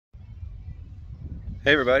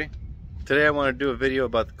Hey everybody, today I want to do a video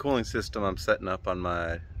about the cooling system I'm setting up on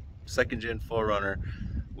my second gen 4Runner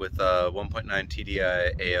with a 1.9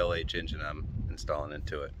 TDI ALH engine I'm installing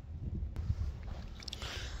into it.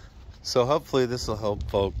 So hopefully this will help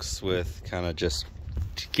folks with kind of just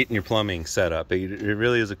getting your plumbing set up. It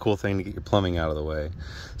really is a cool thing to get your plumbing out of the way.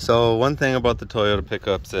 So one thing about the Toyota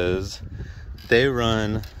pickups is they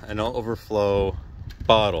run an overflow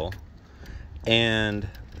bottle, and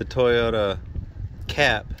the Toyota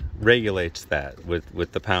cap regulates that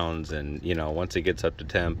with the pounds, and you know, once it gets up to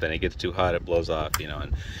temp and it gets too hot, it blows off, you know,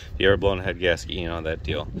 and the air blown head gasket, you know, that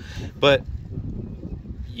deal. But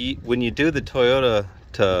when you do the Toyota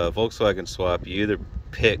to Volkswagen swap, you either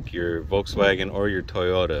pick your Volkswagen or your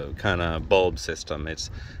Toyota kind of bulb system.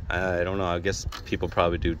 I don't know, I guess people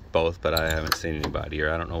probably do both, but I haven't seen anybody,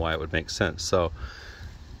 or I don't know why it would make sense. So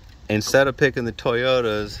instead of picking the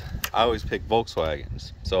Toyotas, I always pick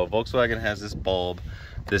Volkswagens. So Volkswagen has this bulb.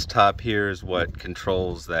 This top here is what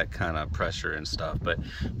controls that kind of pressure and stuff. But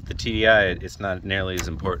the TDI, it's not nearly as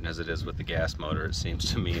important as it is with the gas motor, it seems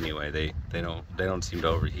to me anyway. They don't seem to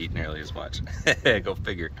overheat nearly as much. Go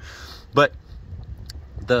figure. But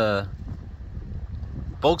the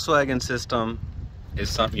Volkswagen system is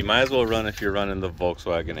something you might as well run if you're running the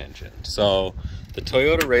Volkswagen engine. So the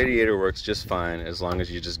Toyota radiator works just fine as long as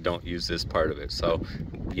you just don't use this part of it. So,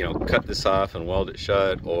 you know, cut this off and weld it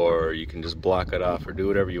shut, or you can just block it off or do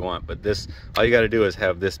whatever you want. But this, all you got to do is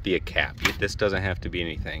have this be a cap. This doesn't have to be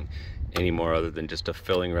anything anymore other than just a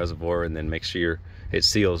filling reservoir, and then make sure it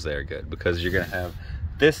seals there good, because you're going to have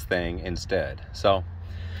this thing instead. So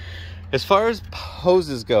as far as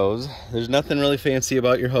hoses goes, there's nothing really fancy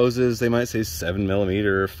about your hoses. They might say 7mm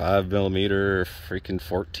or 5mm or freaking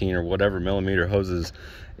 14 or whatever millimeter hoses,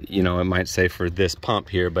 you know, it might say for this pump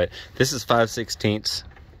here, but this is 5/16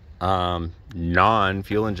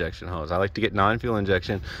 non-fuel injection hose. I like to get non-fuel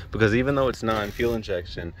injection because even though it's non-fuel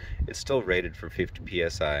injection, it's still rated for 50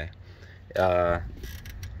 psi. The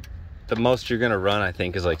most you're gonna run, I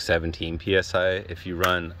think, is like 17 psi if you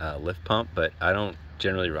run a lift pump, but I don't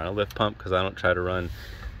generally run a lift pump because I don't try to run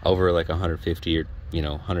over like 150 or, you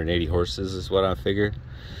know, 180 horses is what I figured.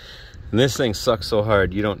 And this thing sucks so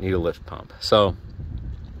hard you don't need a lift pump. So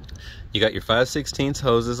you got your 5/16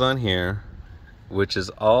 hoses on here, which is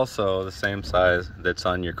also the same size that's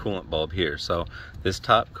on your coolant bulb here. So this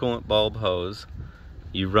top coolant bulb hose,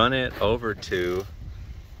 you run it over to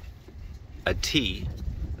a T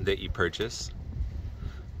that you purchase.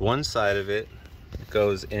 One side of it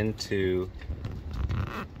goes into,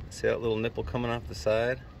 see that little nipple coming off the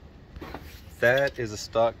side? That is a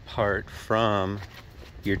stock part from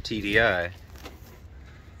your TDI.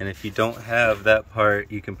 And if you don't have that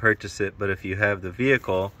part, you can purchase it, but if you have the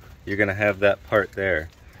vehicle, you're gonna have that part there.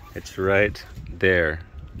 It's right there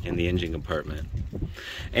in the engine compartment.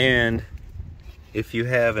 And if you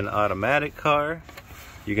have an automatic car,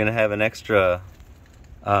 you're gonna have an extra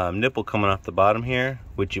nipple coming off the bottom here,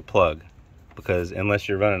 which you plug. Because unless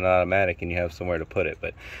you're running an automatic and you have somewhere to put it,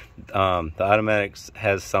 but the automatics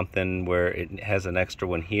has something where it has an extra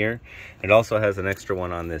one here. It also has an extra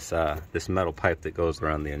one on this this metal pipe that goes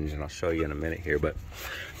around the engine. I'll show you in a minute here, but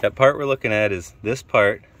that part we're looking at is this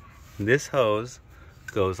part. This hose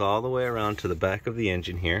goes all the way around to the back of the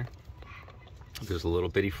engine here. There's a little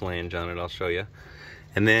bitty flange on it, I'll show you,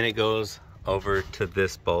 and then it goes over to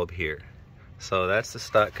this bulb here. So that's the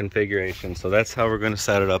stock configuration. So that's how we're going to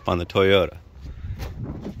set it up on the Toyota.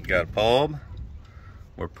 We got a bulb.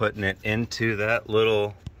 We're putting it into that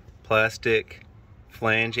little plastic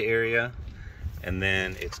flange area, and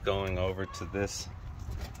then it's going over to this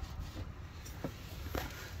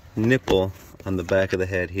nipple on the back of the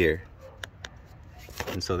head here.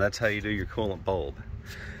 And so that's how you do your coolant bulb.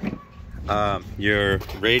 Your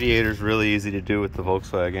radiator is really easy to do with the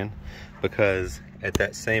Volkswagen, because at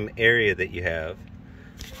that same area that you have,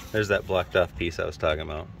 there's that blocked off piece I was talking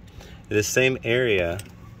about. In this same area,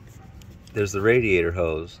 there's the radiator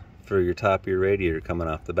hose for your top of your radiator coming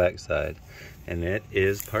off the back side, and it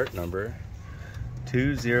is part number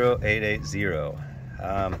 20880.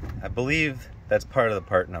 I believe that's part of the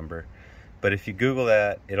part number, but if you Google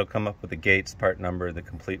that, it'll come up with the Gates part number, the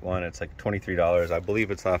complete one. It's like $23. I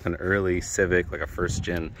believe it's off an early Civic, like a first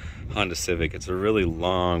gen Honda Civic. It's a really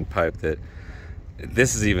long pipe that,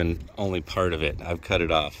 this is even only part of it. I've cut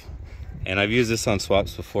it off. And I've used this on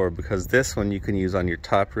swaps before, because this one you can use on your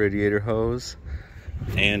top radiator hose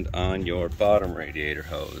and on your bottom radiator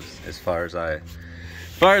hose, as far as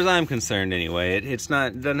I'm concerned anyway. It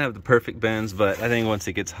doesn't have the perfect bends, but I think once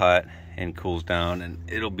it gets hot and cools down, and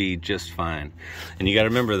it'll be just fine. And you got to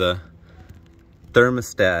remember the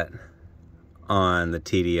thermostat on the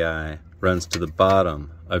TDI runs to the bottom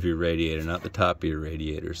of your radiator, not the top of your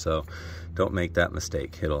radiator. So don't make that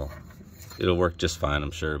mistake. It'll work just fine,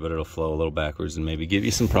 I'm sure, but it'll flow a little backwards and maybe give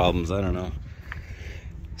you some problems. I don't know.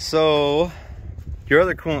 So your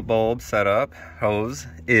other coolant bulb setup hose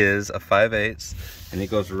is a 5/8, and it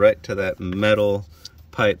goes right to that metal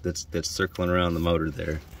pipe that's circling around the motor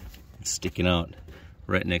there. It's sticking out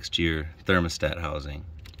right next to your thermostat housing.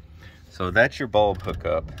 So that's your bulb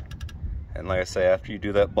hookup. And like I say, after you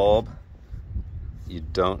do that bulb, you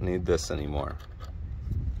don't need this anymore.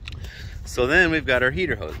 So then we've got our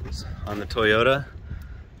heater hoses. On the Toyota,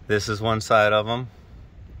 this is one side of them,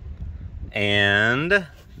 and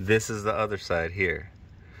this is the other side here.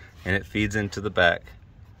 And it feeds into the back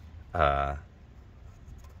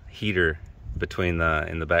heater between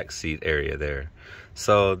in the back seat area there.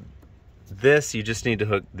 So this, you just need to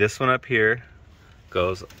hook this one up here,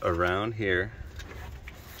 goes around here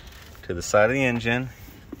to the side of the engine,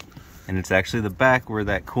 and it's actually the back where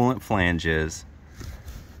that coolant flange is,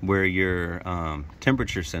 where your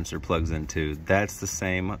temperature sensor plugs into. That's the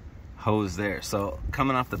same hose there. So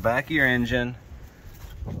coming off the back of your engine,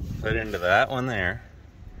 put into that one there,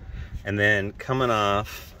 and then coming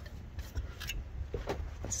off,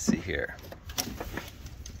 let's see here,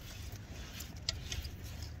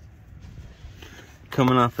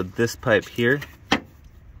 coming off of this pipe here,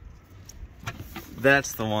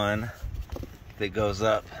 that's the one that goes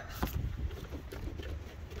up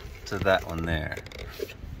to that one there.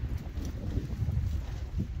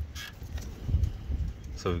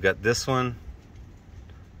 So we've got this one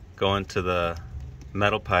going to the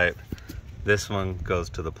metal pipe, this one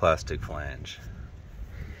goes to the plastic flange.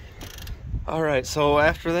 All right, so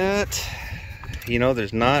after that, you know,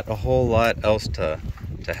 there's not a whole lot else to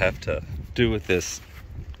have to do with this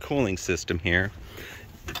cooling system here.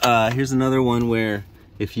 Here's another one where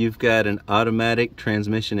if you've got an automatic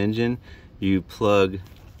transmission engine, you plug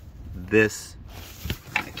this,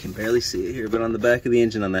 I can barely see it here, but on the back of the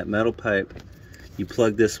engine on that metal pipe, you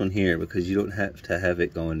plug this one here because you don't have to have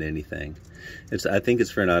it going to anything. I think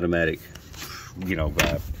it's for an automatic, you know,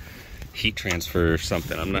 heat transfer or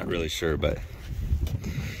something. I'm not really sure, but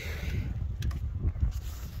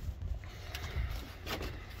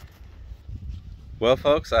well,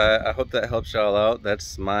 folks, I hope that helps y'all out.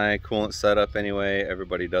 That's my coolant setup anyway.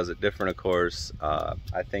 Everybody does it different, of course.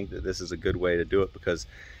 I think that this is a good way to do it because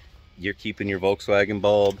you're keeping your Volkswagen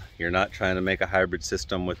bulb. You're not trying to make a hybrid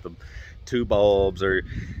system with the 2 bulbs, or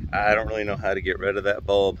I don't really know how to get rid of that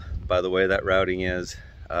bulb by the way that routing is.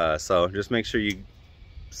 So just make sure you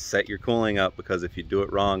set your cooling up, because if you do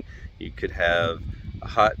it wrong, you could have a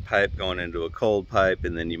hot pipe going into a cold pipe,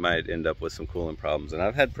 and then you might end up with some cooling problems. And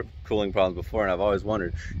I've had cooling problems before, and I've always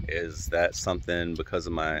wondered, is that something because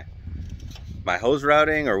of my hose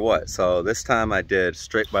routing or what? So this time I did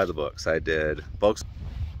straight by the books. I did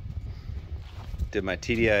my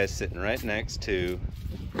TDI sitting right next to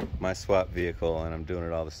my swap vehicle, and I'm doing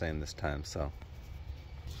it all the same this time. So,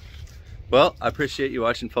 well, I appreciate you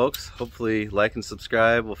watching, folks. Hopefully like and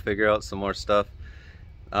subscribe. We'll figure out some more stuff.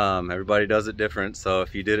 Everybody does it different, so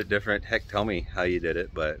if you did it different, heck, tell me how you did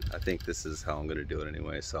it, but I think this is how I'm going to do it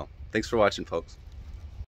anyway. So thanks for watching, folks.